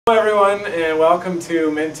Hello everyone, and welcome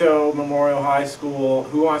to Minto Memorial High School.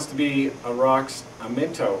 Who wants to be a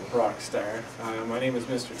Minto Rockstar? My name is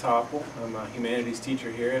Mr. Topple. I'm a humanities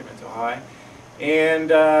teacher here at Minto High.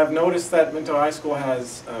 And I've noticed that Minto High School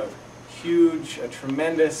has a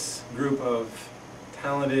tremendous group of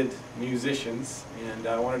talented musicians, and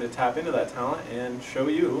I wanted to tap into that talent and show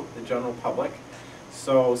you, the general public.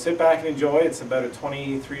 So sit back and enjoy. It's about a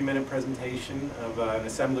 23-minute presentation of an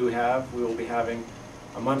assembly we have. We will be having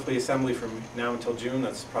a monthly assembly from now until June.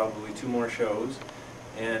 That's probably 2 more shows,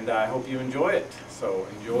 and I hope you enjoy it. So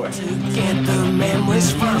enjoy. To get the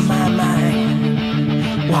memories from my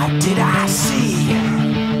mind, what did I see?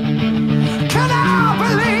 Can I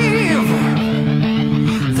believe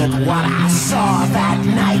that what I saw that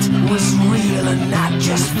night was real and not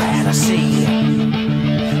just fantasy?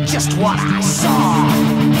 Just what I saw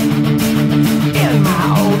in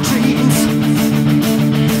my old dreams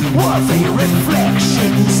were the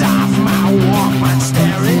reflections of my Walkman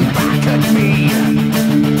staring back at me.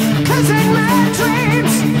 'Cause in my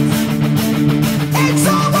dreams, it's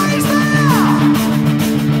always there,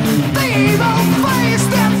 the evil face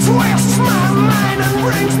that twists my mind and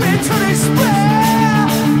brings me to despair.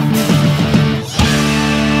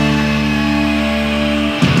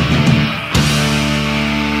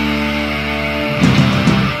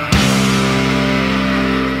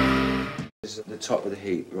 The top of the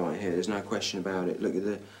heap right here. There's no question about it. Look at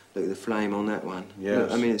the flame on that one. Yes.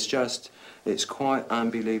 Look, I mean, it's quite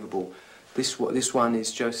unbelievable. This one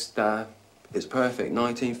is just it's perfect.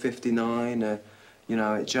 1959. You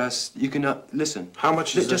know, it just you can listen. How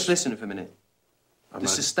much is just this? listen for a minute. The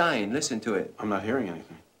sustain. Listen to it. I'm not hearing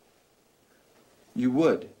anything. You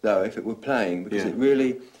would though if it were playing because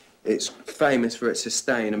it's famous for its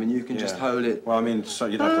sustain. I mean, you can just hold it. Well, I mean, so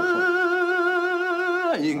you'd have to.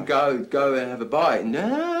 You can go and have a bite.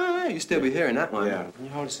 No, you still be hearing that one. Yeah. Can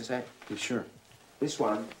you hold this a sec? You sure? This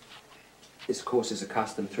one, of course, is a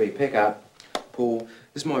custom 3 pickup. Paul,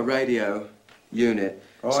 this is my radio unit.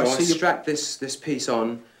 Oh, so I I see strap this piece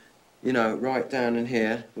on, you know, right down in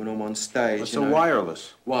here when I'm on stage. It's a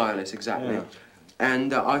wireless. Wireless, exactly. Yeah.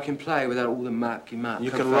 And I can play without all the mucky muck.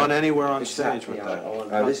 You can run anywhere on stage with that.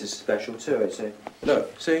 Oh, this is special too. See,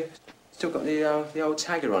 look, see, still got the old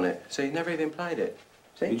tagger on it. See, never even played it.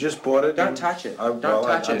 See? You just bought it. Don't touch it. Don't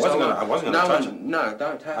touch it. I wasn't gonna touch it. No,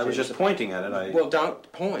 don't touch it. I was just pointing at it. Well,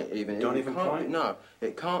 don't point even. Don't even point? No,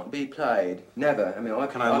 it can't be played. Never. I mean,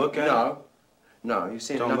 Can I look at it? No, you've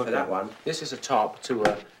seen Don't enough look of at that it. one. This is a top to,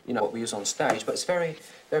 you know, what we use on stage, but it's very,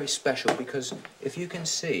 very special because if you can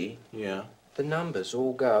see, the numbers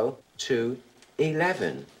all go to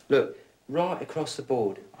 11. Look, right across the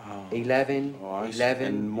board. 11, 11,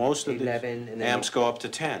 and most of 11, the and then amps go up to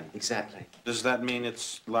 10. Exactly. Does that mean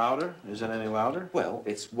it's louder? Is it any louder? Well,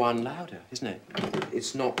 it's 1 louder, isn't it?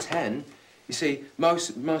 It's not 10. You see,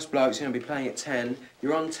 most blokes are going to be playing at 10.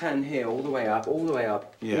 You're on 10 here, all the way up, all the way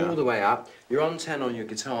up, all the way up. You're on 10 on your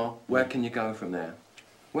guitar. Where can you go from there?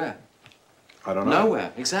 Where? I don't know.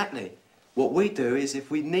 Nowhere, exactly. What we do is if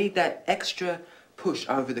we need that extra push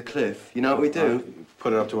over the cliff, you know what we do?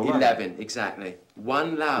 Put it up to 11. 11, exactly.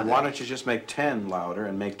 1 louder. Why don't you just make 10 louder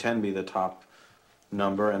and make 10 be the top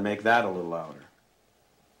number and make that a little louder?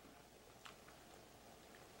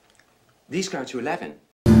 These go to 11.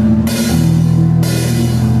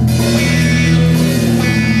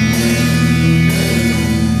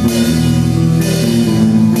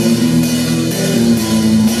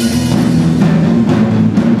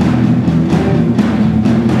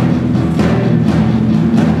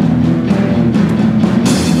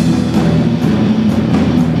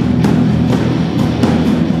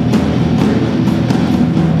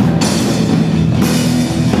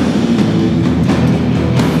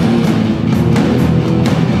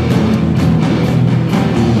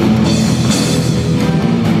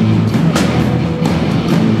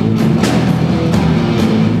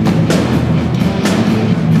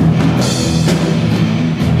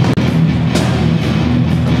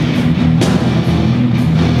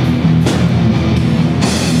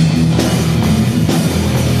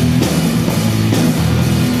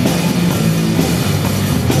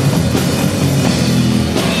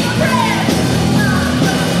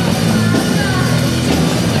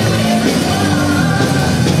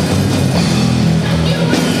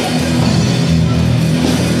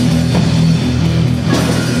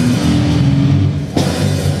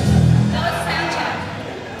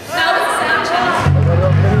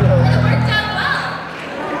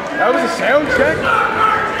 sound check?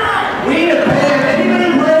 We need a band. Anybody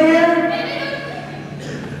play here?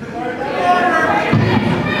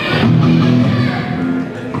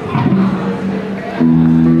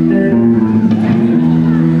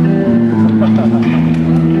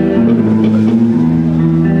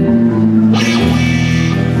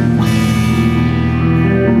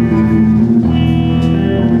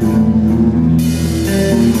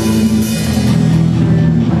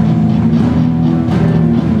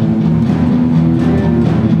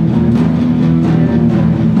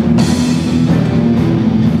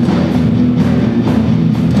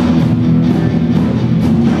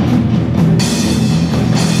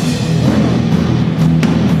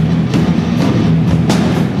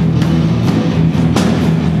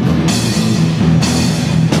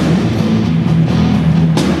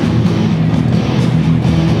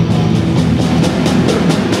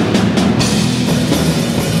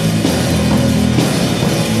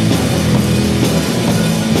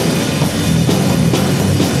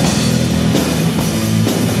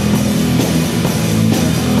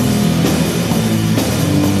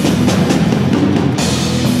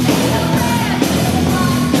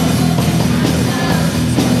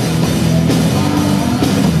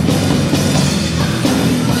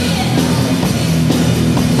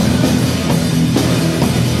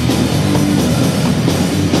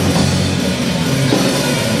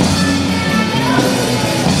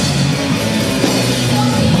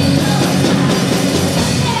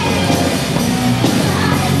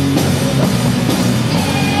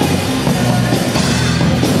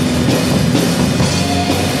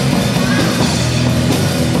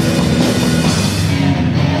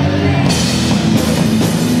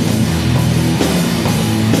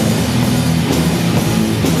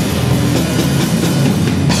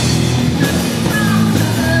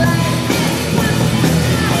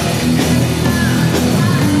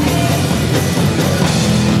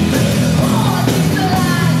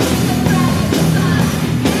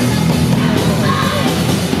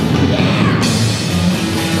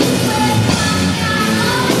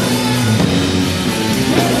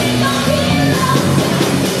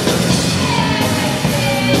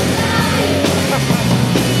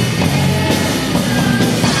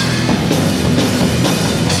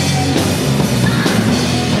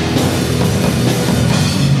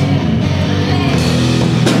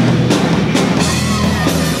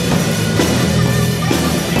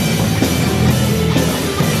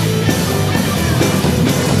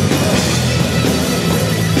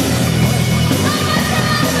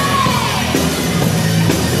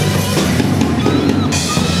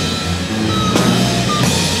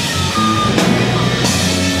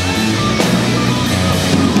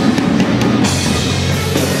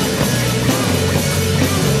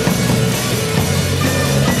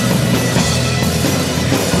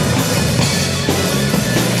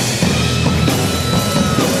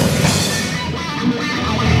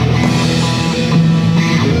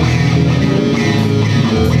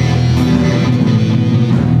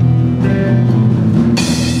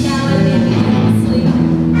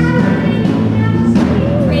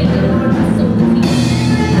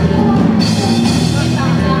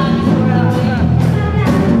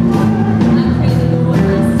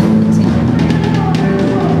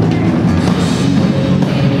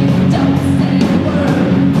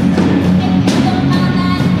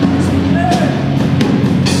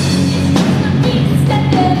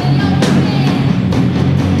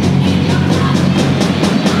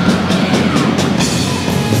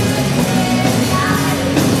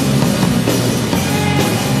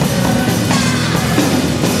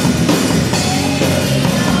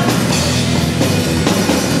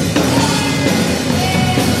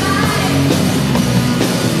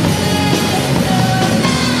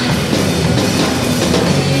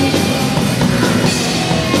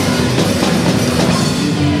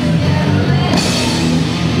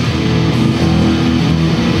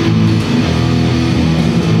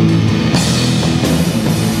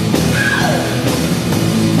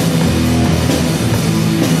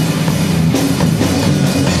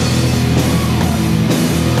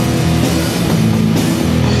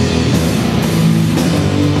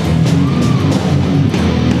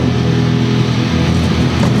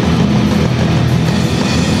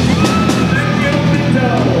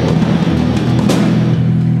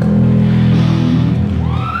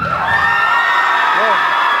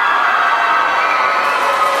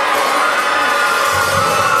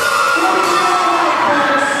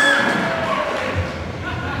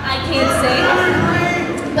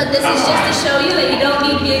 is just to show you that you don't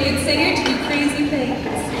need to be a good singer to do crazy things.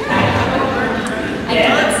 I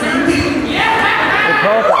can't sing.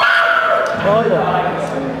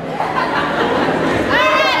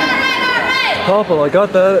 Purple, I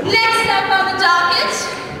got that. Next up on the docket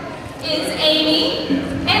is Amy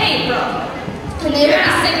and April. And they will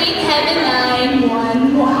be singing Heaven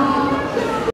 911.